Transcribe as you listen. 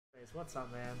What's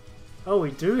up, man? Oh,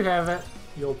 we do have it.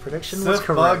 Your prediction was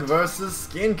correct. SFV versus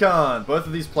Skincon. Both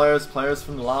of these players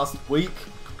from the last week.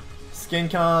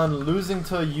 Skincon losing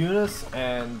to Eunice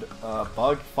and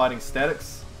Bug fighting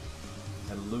Statics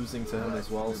and losing to him as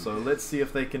well. So let's see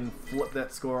if they can flip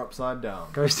that score upside down.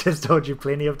 Ghost has told you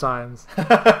plenty of times.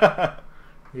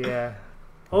 Yeah.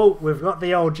 Oh, we've got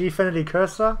the old Gfinity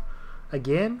cursor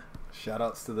again.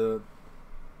 Shoutouts to the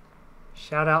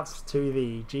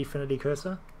Gfinity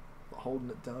cursor. Holding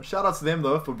it down. Shoutouts to them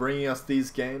though for bringing us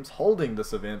these games, holding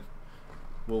this event.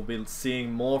 We'll be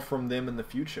seeing more from them in the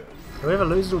future. Whoever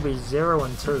loses will be 0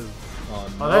 and 2.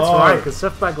 Oh no! Oh, that's right, because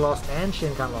SFV lost and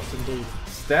Shinkan lost indeed.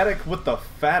 Static with the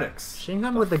Fatix.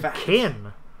 Shinkan with the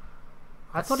Ken.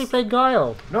 I thought he played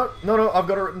Guile. No, I've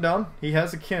got it written down. He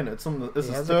has a Ken. It's on the. It's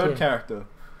his third character.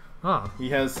 Oh. He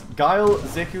has Guile,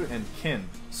 Zeku, and Ken.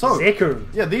 So Zeku.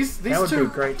 Yeah, these that would two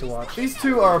be great to watch. These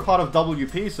two are a part of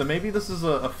WP, so maybe this is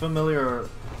a familiar,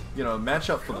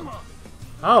 matchup for them.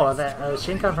 Oh, that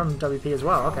Shinkan from WP as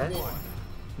well. Okay.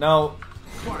 Now,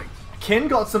 Ken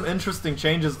got some interesting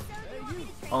changes.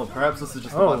 Oh, perhaps this is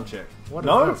just a button check. What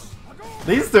no, is this?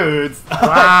 These dudes.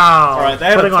 Wow. All right, they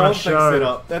had Putting a on a taunt thing show. set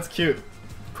up. That's cute.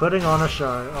 Putting on a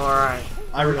show. All right.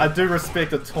 I do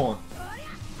respect a taunt.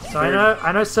 So I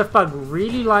know SFV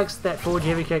really likes that forward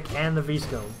heavy kick and the V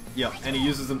skill. Yeah, and he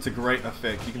uses them to great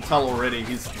effect. You can tell already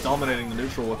he's dominating the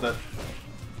neutral with it.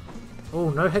 Oh,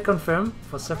 no hit confirm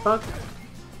for SFV.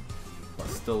 But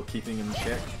still keeping him in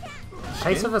check. The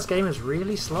pace of this game is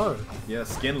really slow. Yeah,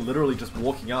 Skin literally just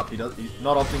walking up. He's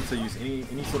not opting to use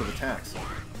any sort of attacks.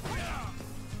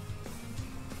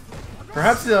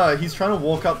 Perhaps he's trying to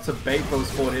walk up to bait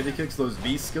those forward heavy kicks, those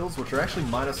V skills, which are actually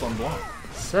minus on block.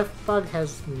 SFV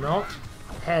has not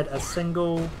had a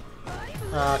single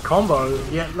combo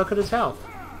yet. Look at his health.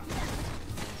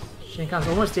 Shinkan's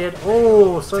almost dead.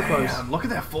 Oh, so close. Look at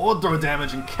that forward throw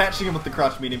damage and catching him with the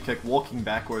crush medium kick, walking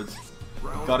backwards.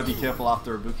 Gotta be careful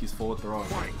after Ibuki's forward throw.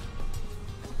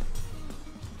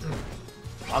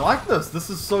 I like this. This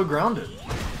is so grounded.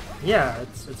 Yeah,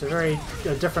 it's a very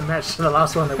different match to the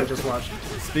last one that we just watched.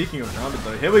 Speaking of grounded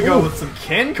though, here we go with some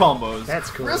Ken combos. That's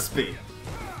cool. Crispy.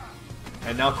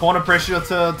 And now corner pressure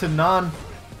to Nan.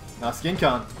 Now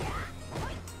Skincon.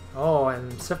 Oh,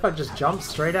 and SFV just jumps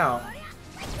straight out.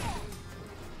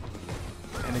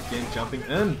 And again jumping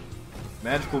in.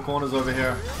 Magical corners over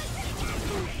here.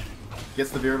 Gets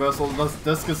the V-reversal. This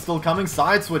disc is still coming.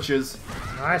 Side switches.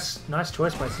 Nice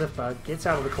choice by SFV. Gets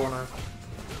out of the corner.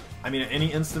 I mean, at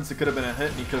any instance it could have been a hit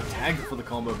and he could have tagged it for the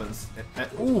combo, but at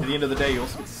the end of the day he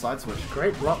also gets a side switch.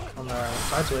 Great block on the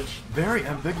side switch. Very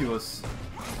ambiguous.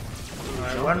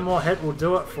 Alright, one more hit will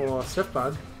do it for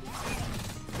SFV.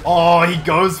 Oh, he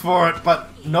goes for it, but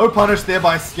no punish there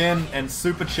by Skin and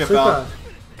super chip out.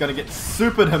 Gonna get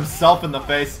supered himself in the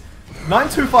face.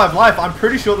 925 life, I'm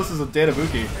pretty sure this is a dead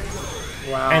Ibuki.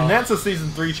 Wow. And that's a Season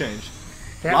 3 change.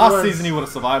 That Last season he would have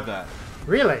survived that.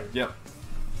 Really? Yep.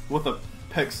 With a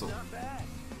pixel.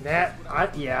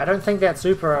 I don't think that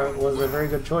super was a very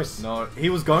good choice. No, he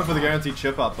was going for the guaranteed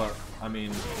chip up, but I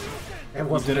mean, it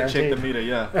wasn't he didn't guaranteed. check the meter,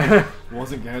 yeah. It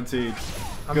wasn't guaranteed.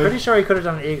 I'm pretty sure he could have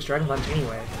done an EX Dragon Punch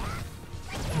anyway.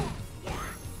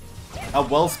 A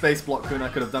well-spaced block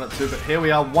Kunai could have done it too, but here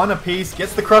we are, one apiece,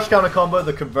 gets the crush counter combo,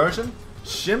 the conversion,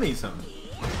 shimmies him.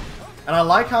 And I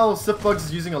like how SFV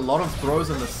is using a lot of throws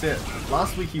in the set.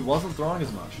 Last week he wasn't throwing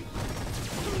as much.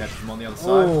 Catches him on the other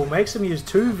side. Oh, makes him use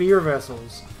 2 V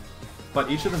reversals. But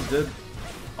each of them did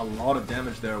a lot of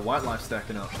damage there. White life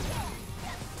stacking up.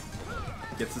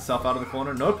 Gets himself out of the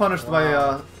corner. No punished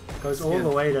by goes Skin. all the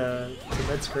way to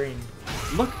mid-screen.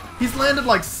 Look, he's landed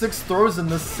like 6 throws in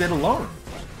this set alone.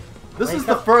 This is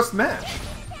the first match.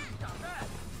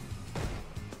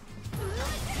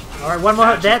 Alright, one more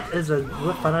hit. That is a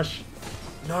whip punish.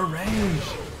 No range.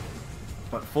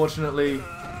 But fortunately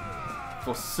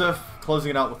for Sif, closing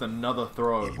it out with another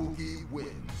throw.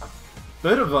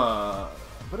 Bit of a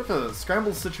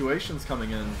scrambled situations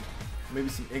coming in. Maybe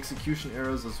some execution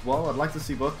errors as well. I'd like to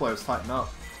see both players tighten up.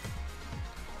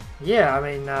 Yeah, I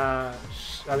mean,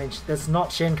 that's not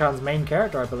Shinkan's main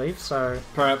character, I believe. So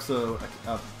perhaps a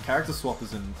character swap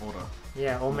is in order.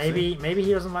 Yeah, or maybe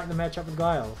he doesn't like the matchup with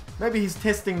Guile. Maybe he's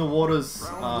testing the waters.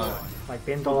 Like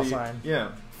Ben Dollar Sign.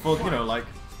 Yeah, for like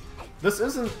this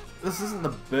isn't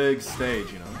the big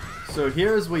stage, So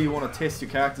here's where you want to test your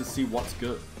characters, see what's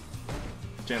good.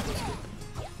 Jampo's good.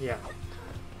 Yeah.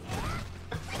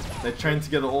 They train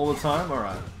together all the time?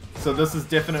 Alright. So this is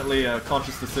definitely a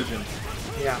conscious decision.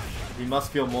 Yeah. He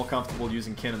must feel more comfortable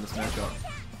using Ken in this matchup.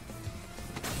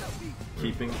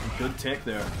 Keeping good tech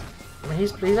there. I mean,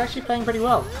 he's actually playing pretty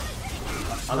well.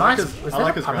 I like his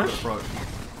grounded approach.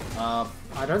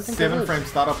 I don't think 7 it is. frame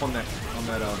startup on that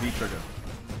V trigger.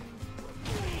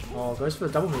 Oh, goes for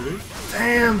the double melee.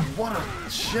 Damn, what a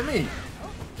shimmy!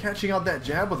 Catching out that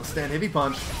jab with a stand heavy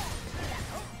punch.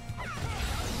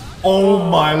 Oh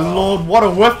my lord, what a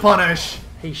whiff punish!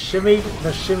 He shimmied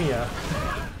the shimmier.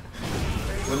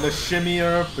 When the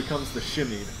shimmier becomes the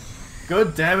shimmied.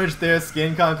 Good damage there,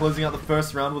 Tingcos closing out the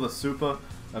first round with a super.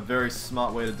 A very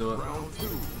smart way to do it.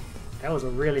 That was a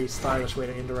really stylish way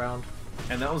to end a round.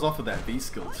 And that was off of that V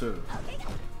skill too.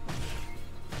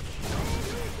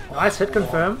 Nice hit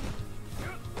confirm.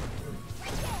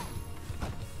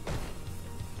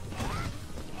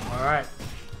 Alright.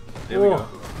 There we go.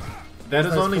 That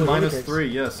is Those only cool minus kicks. 3,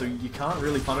 yeah, so you can't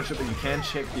really punish it, but you can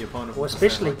check the opponent. Well, with the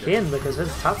especially stand like Ken, because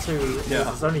his Tatsu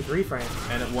is only 3 frames.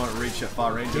 and it won't reach at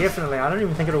far ranges. Definitely, I don't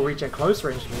even think it'll reach at close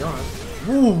range, to be honest.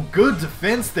 Ooh, good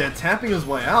defense there, tapping his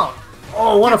way out.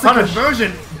 Oh, what Gets a punish!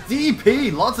 conversion!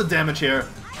 DP, lots of damage here.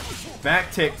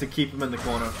 Back tech to keep him in the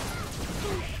corner.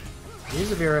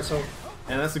 Use a V reversal.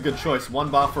 And that's a good choice. 1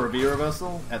 bar for a V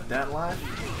reversal at that life.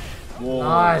 Whoa.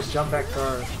 Nice jump back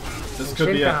throw. This And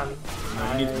could be Shinkan it. No,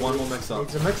 he needs one more mix up.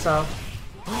 Needs a mix up.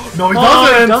 No, he Oh,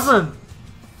 doesn't! he doesn't!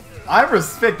 I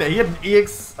respect that. He had an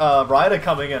EX Rider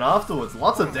coming in afterwards.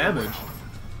 Lots of damage.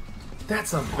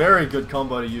 That's a very good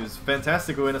combo to use.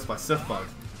 Fantastic awareness by Sifbug.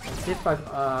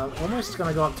 Sifbug almost going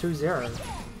to go up 2-0.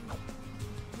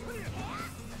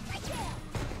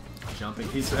 Jumping.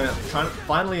 He's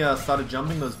finally started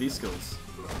jumping those V skills.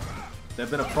 They've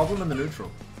been a problem in the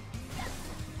neutral.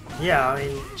 Yeah, I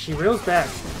mean, she reels back,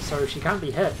 so she can't be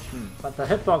hit. But the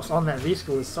hitbox on that V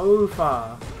skill is so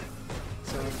far.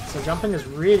 So jumping is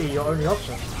really your only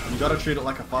option. You gotta treat it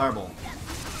like a fireball.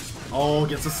 Oh,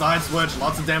 gets a side switch,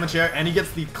 lots of damage here, and he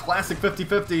gets the classic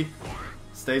 50-50.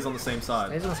 Stays on the same side.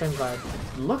 Stays on the same side.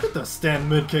 Look at the stand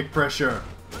mid-kick pressure.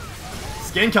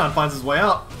 Tingcos finds his way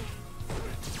out.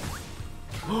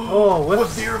 Oh, What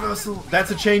whoops. V reversal?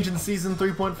 That's a change in season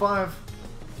 3.5.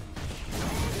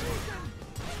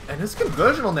 And his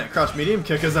conversion on that crouch medium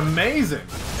kick is amazing.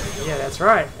 Yeah, that's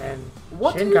right. And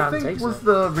What do you Shinkan think takes was it.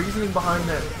 the reasoning behind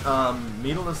that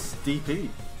meterless DP?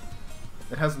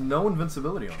 It has no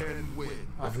invincibility on it.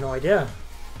 I have no idea.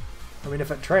 I mean,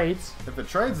 if it trades, If it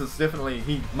trades, it's definitely...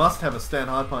 He must have a stand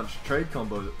hard punch trade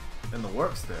combo in the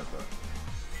works there, but...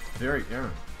 Very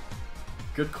errant.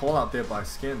 Good call out there by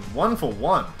Skin. 1 for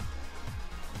 1.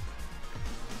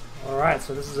 alright,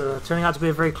 so this is turning out to be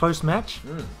a very close match.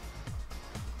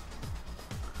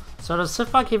 So does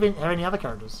Sifbug have any other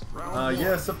characters?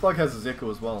 Yeah, Sifbug has a Zeku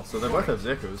as well, so they both have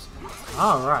Zekus.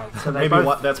 Oh, right. So they Maybe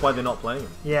both, that's why they're not playing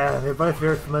him. yeah, they're both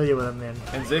very familiar with him then.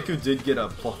 And Zeku did get a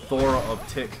plethora of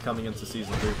tech coming into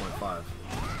season 3.5.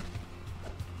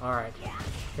 Alright,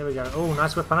 here we go. Oh,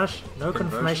 nice whip punish. No Conversion.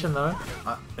 confirmation though.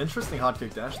 Interesting hard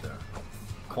kick dash there.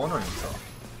 Cornering himself.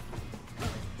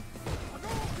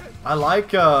 I like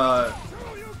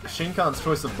Shinkan's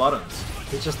choice of buttons.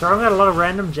 He's just throwing out a lot of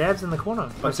random jabs in the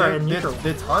corner. But Sorry, in neutral.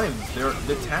 they're timed. They're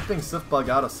tapping Sifbug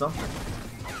out of something.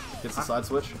 Gets a side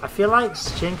switch. I feel like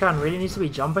Shinkan really needs to be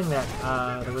jumping that,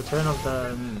 the return of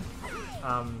the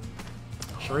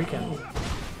Shuriken.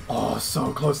 Oh,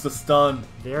 so close to stun.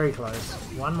 Very close.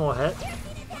 One more hit.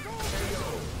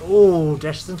 Oh,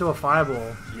 dashes into a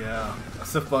fireball. Yeah,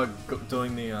 Sifbug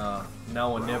doing the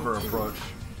now or never approach.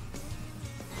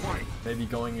 Maybe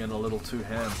going in a little too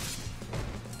ham.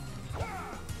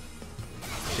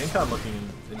 Shinkan looking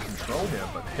in control here,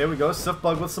 but here we go,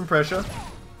 Sifbug with some pressure.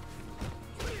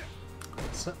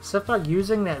 Sifbug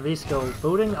using that V skill,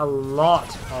 building a lot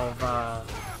of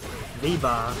V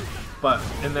bar. But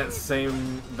in that same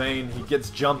vein, he gets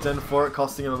jumped in for it,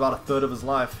 costing him about 1/3 of his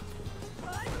life.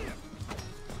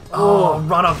 Oh,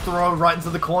 run up throw right into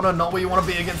the corner, not where you want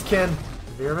to be against Ken.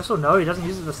 V reversal? No, he doesn't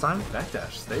use it this time.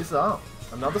 Backdash, stays up.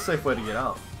 Another safe way to get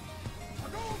out.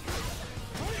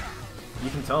 You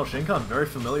can tell Shinkan very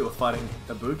familiar with fighting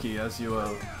Ibuki, as you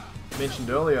mentioned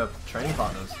earlier, training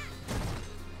partners.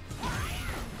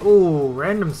 Ooh,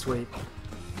 random sweep.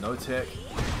 No tech.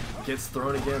 Gets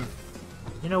thrown again.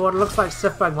 You know what? It looks like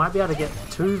Sifbug might be able to get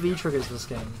 2 V triggers this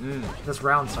game. This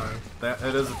round, sorry.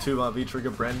 It is a 2 V trigger,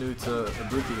 brand new to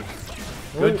Ibuki.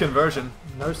 Good conversion.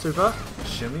 No super.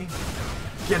 Shimmy.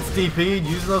 Gets DP'd,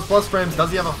 using those plus frames.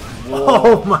 Does he have a... Whoa.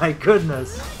 Oh my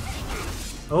goodness.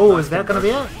 Oh, is that going to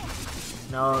be it?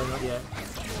 No, not yet.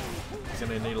 He's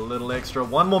going to need a little extra.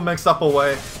 One more mix-up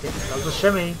away. Does the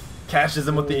shimmy. Cashes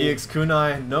in with the EX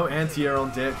Kunai. No anti-air on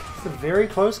deck. It's a very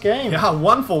close game. Yeah,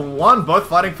 1 for 1. Both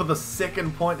fighting for the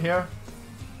second point here.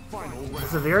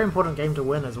 It's a very important game to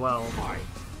win as well.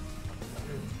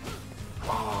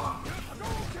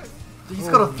 He's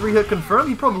got a 3-hit confirm.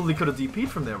 He probably could have DP'd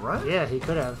from there, right? Yeah, he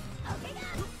could have.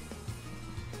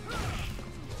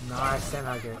 Nice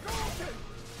Senhage.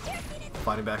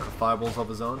 Fighting back with fireballs of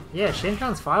his own. Yeah,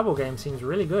 Shinkan's fireball game seems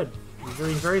really good. There's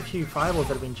really very few fireballs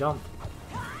that have been jumped.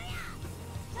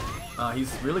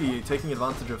 He's really taking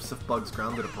advantage of Sifbug's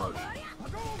grounded approach.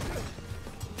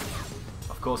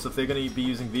 Of course, if they're going to be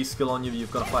using V-skill on you,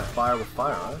 you've got to fight fire with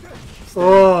fire, right?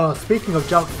 Oh, speaking of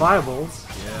jumped fireballs.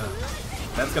 Yeah.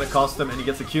 That's going to cost him, and he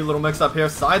gets a cute little mix-up here.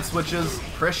 Side switches,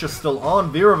 pressure still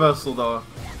on. V-reversal, though.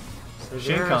 So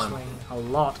Shinkan a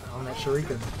lot on that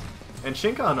shuriken. And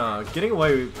Shinkan getting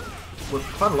away with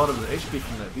quite a lot of the HP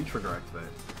from that V-trigger activate.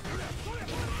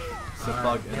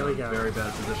 Sifbug in a very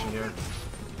bad position here.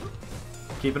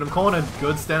 Keeping him cornered.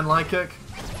 Good stand light kick.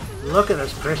 Look at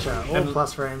this pressure. All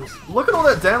plus frames. Look at all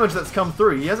that damage that's come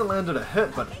through. He hasn't landed a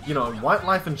hit, but, you know, white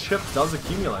life and chip does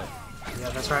accumulate. Yeah,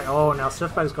 that's right. Oh, now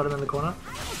Sifbug's got him in the corner.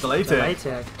 Delay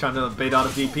tag. Trying to bait out a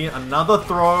DP. Another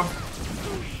throw.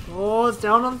 Oh, it's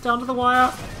down to the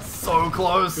wire. So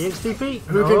close. The XDP.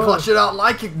 Who can clutch it out?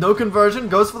 Light kick, no conversion.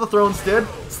 Goes for the throw instead.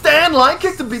 Stand light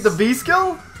kick to beat the V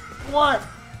skill? What?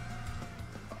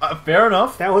 Fair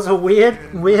enough. That was a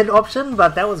weird option,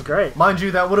 but that was great. Mind you,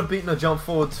 that would have beaten a jump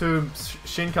forward too.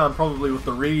 Shinkan probably with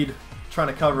the read, trying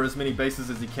to cover as many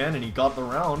bases as he can, and he got the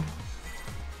round.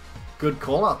 Good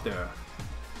call out there.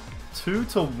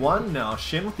 2-1 now.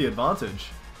 Shin with the advantage.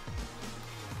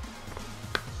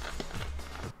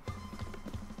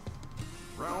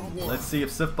 Let's see if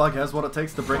Sifbug has what it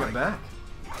takes to bring it back.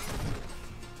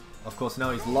 Of course, now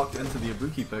he's locked into the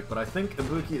Ibuki pick, but I think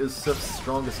Ibuki is Sif's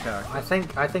strongest character. I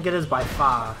think it is by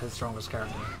far his strongest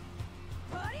character.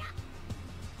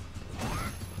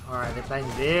 Alright, they're playing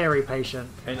very patient.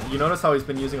 And you notice how he's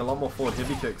been using a lot more forward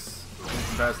heavy kicks in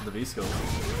comparison to V-skills.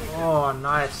 Oh,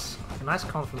 nice. Nice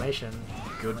confirmation.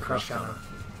 Good crush counter.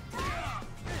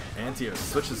 Anti-air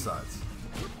switches sides.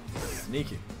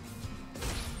 Sneaky.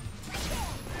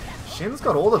 Shin's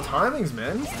got all the timings,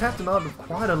 man. He's tapped him out of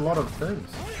quite a lot of things.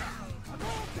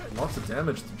 Lots of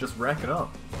damage to just rack it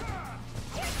up.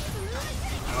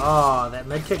 Oh, that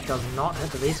mid kick does not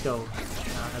hit the V-skill.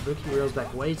 Ibuki reels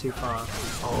back way too far.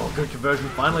 Oh, good conversion.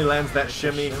 Finally lands that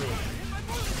shimmy.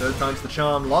 Third time's the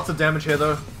charm. Lots of damage here,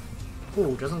 though.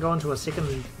 Ooh, doesn't go into a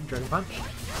second Dragon Punch.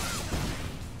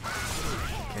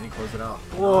 Can he close it out?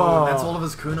 Whoa. Oh, that's all of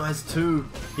his kunais too.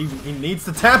 He needs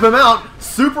to tap him out.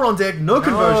 Super on deck, no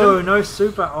conversion. No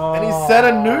super. Oh. And he set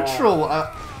a neutral.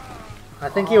 I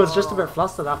think he was just a bit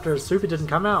flustered after his super didn't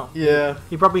come out. Yeah.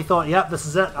 He probably thought, yep, this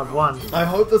is it, I've won. I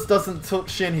hope this doesn't tilt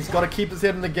Shin. He's got to keep his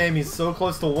head in the game. He's so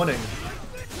close to winning.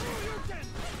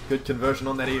 Good conversion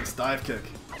on that EX dive kick.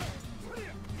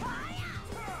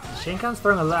 Shinkan's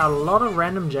throwing a lot of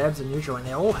random jabs in neutral, and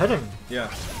they're all hitting.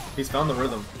 Yeah, he's found the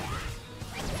rhythm.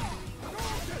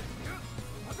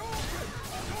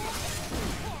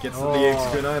 Gets the EX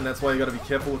kunai, and that's why you got to be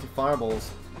careful with your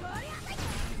fireballs.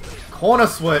 Corner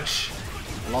switch!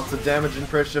 Lots of damage and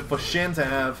pressure for Shin to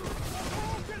have.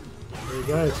 There you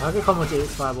go, target combo to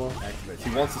EX fireball. Activates.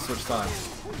 He wants to switch sides.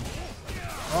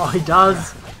 Oh, he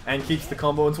does! And keeps the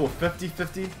combo into a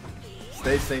 50-50.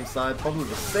 Stays same side, probably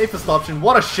the safest option.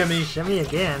 What a shimmy! Shimmy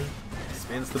again.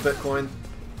 Spends the Bitcoin.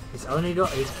 He hasn't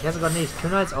got any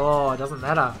kunais. Oh, it doesn't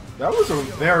matter. That was a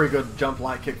very good jump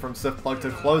light kick from Sifbug to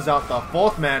close out the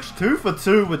fourth match. 2 for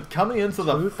 2 with coming into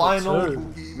the final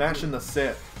match in the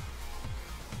set.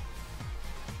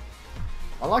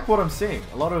 I like what I'm seeing.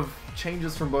 A lot of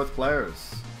changes from both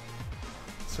players.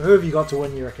 So who have you got to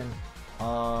win, you reckon?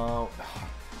 I'm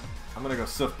gonna go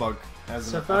Sifbug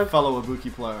as a Sifbug? fellow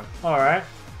Ibuki player. Alright.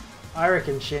 I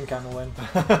reckon Shinkan will win.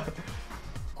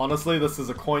 Honestly, this is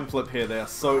a coin flip here. They are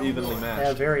so evenly matched. They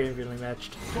are very evenly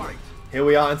matched. Here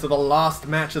we are into the last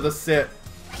match of the set.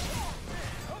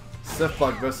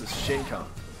 Sifbug versus Shinkan.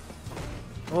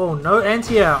 Oh, no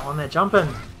anti-air on that jump-in.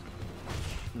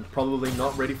 Probably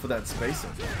not ready for that spacing.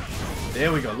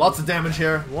 There we go. Lots of damage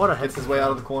here. What a hit. Gets his way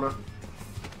out of the corner.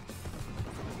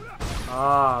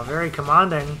 Ah, very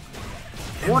commanding.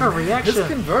 What a reaction. His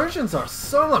conversions are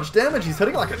so much damage. He's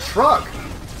hitting like a truck.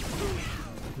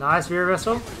 Nice rear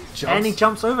wrestle. Jumps. And he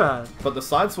jumps over. But the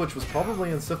side switch was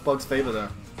probably in Sifbug's favor there.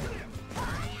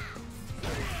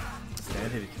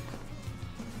 Stand heavy kick.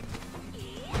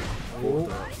 Oh.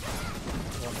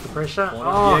 What's the pressure? Corner.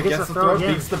 Oh, Yeah, gets the throw throw.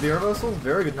 again. Beats the V reversal.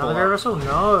 Very good call Another rear out. wrestle?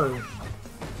 No.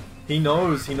 He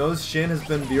knows. He knows Shin has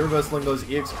been V reversaling those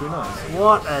EX kunais.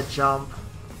 What a jump.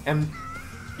 And,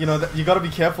 you know, you got to be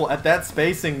careful. At that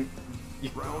spacing,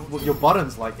 your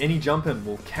buttons, like any jump in,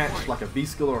 will catch like a V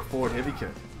skill or a forward heavy kick.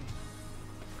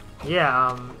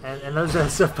 Yeah, and those are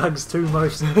Sifbug's two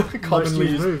most Commonly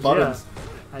used moves, buttons.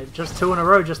 Just 2 in a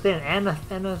row just then, and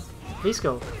a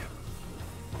V-skill.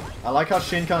 I like how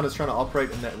Shinkan is trying to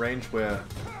operate in that range where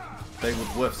they would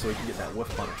whiff so he can get that whiff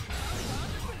punish.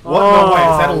 What? Oh, No way,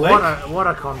 is that a link? What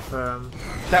a confirm.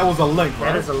 That was a link,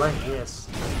 right? That is a link, yes.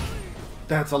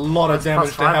 That's a lot of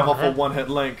damage to have off a one-hit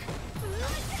link.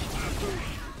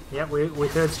 Yep, we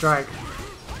third strike.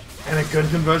 And a good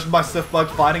conversion by Sifbug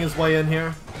fighting his way in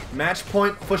here. Match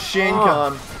point for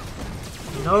Shinkan.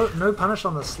 No punish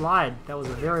on the slide. That was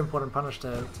a very important punish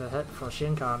to hit for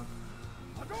Shinkan.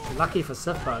 Lucky for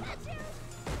Sifbug.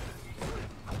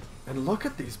 And look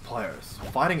at these players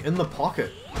fighting in the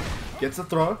pocket. Gets a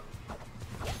throw.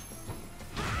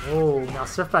 Oh, now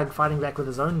Sifbug fighting back with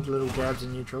his own little jabs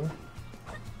in neutral.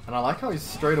 And I like how he's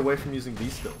straight away from using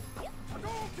V-skill.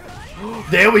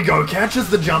 There we go, catches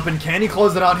the jump, and can he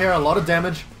close it out here? A lot of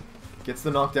damage. Gets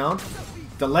the knockdown.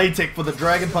 Delay tick for the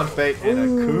Dragon Punch bait, and a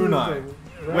kunai.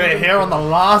 We're here on the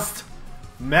last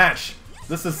match.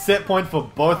 This is set point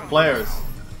for both players.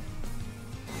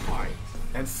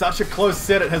 And such a close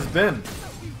set it has been.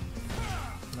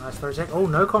 Nice throw check. Oh,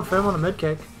 no confirm on the mid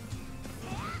kick.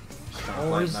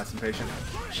 Nice and patient.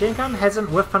 Shinkan hasn't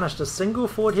whiff punished a single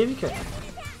forward heavy kick.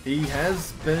 He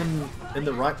has been in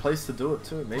the right place to do it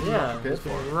too. Maybe not prepared for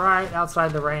it. Right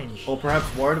outside the range. Or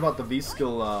perhaps worried about the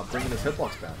V-skill bringing his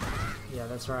hitbox back. Yeah,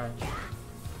 that's right.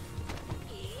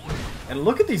 And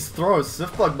look at these throws.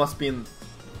 Sifbug must be in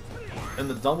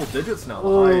the double digits now.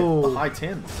 The high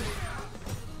tens.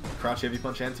 Crouch heavy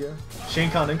punch anti-air.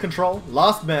 Shinkan in control.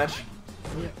 Last match.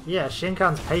 Yeah,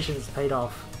 Shinkan's patience paid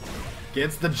off.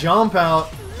 Gets the jump out.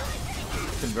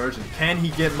 Conversion. Can he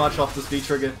get much off this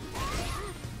V-trigger?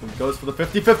 He goes for the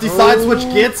 50-50 side switch.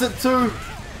 Gets it too.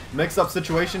 Mix-up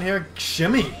situation here.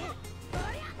 Shimmy.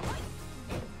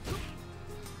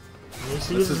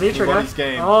 This is anybody's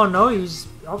game. Oh no, he's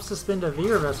off suspender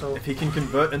V reversal. If he can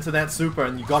convert into that super,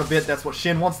 and you gotta bet that's what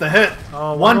Shin wants to hit.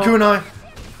 Oh, one kunai.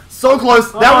 So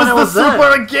close. That was the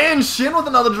super again. Shin with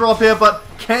another drop here, but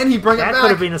can he bring it back? That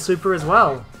could have been a super as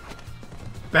well.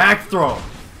 Back throw.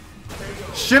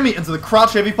 Shimmy into the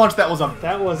crouch heavy punch. That was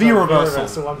a V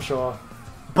reversal, I'm sure.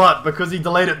 But because he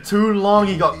delayed it too long,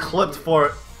 he got clipped for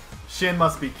it. Shin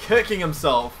must be kicking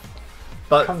himself.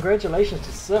 But congratulations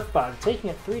to Sifbug taking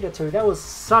it 3-2. That was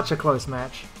such a close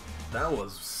match. That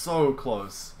was so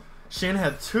close. Shin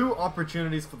had 2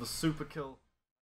 opportunities for the super kill.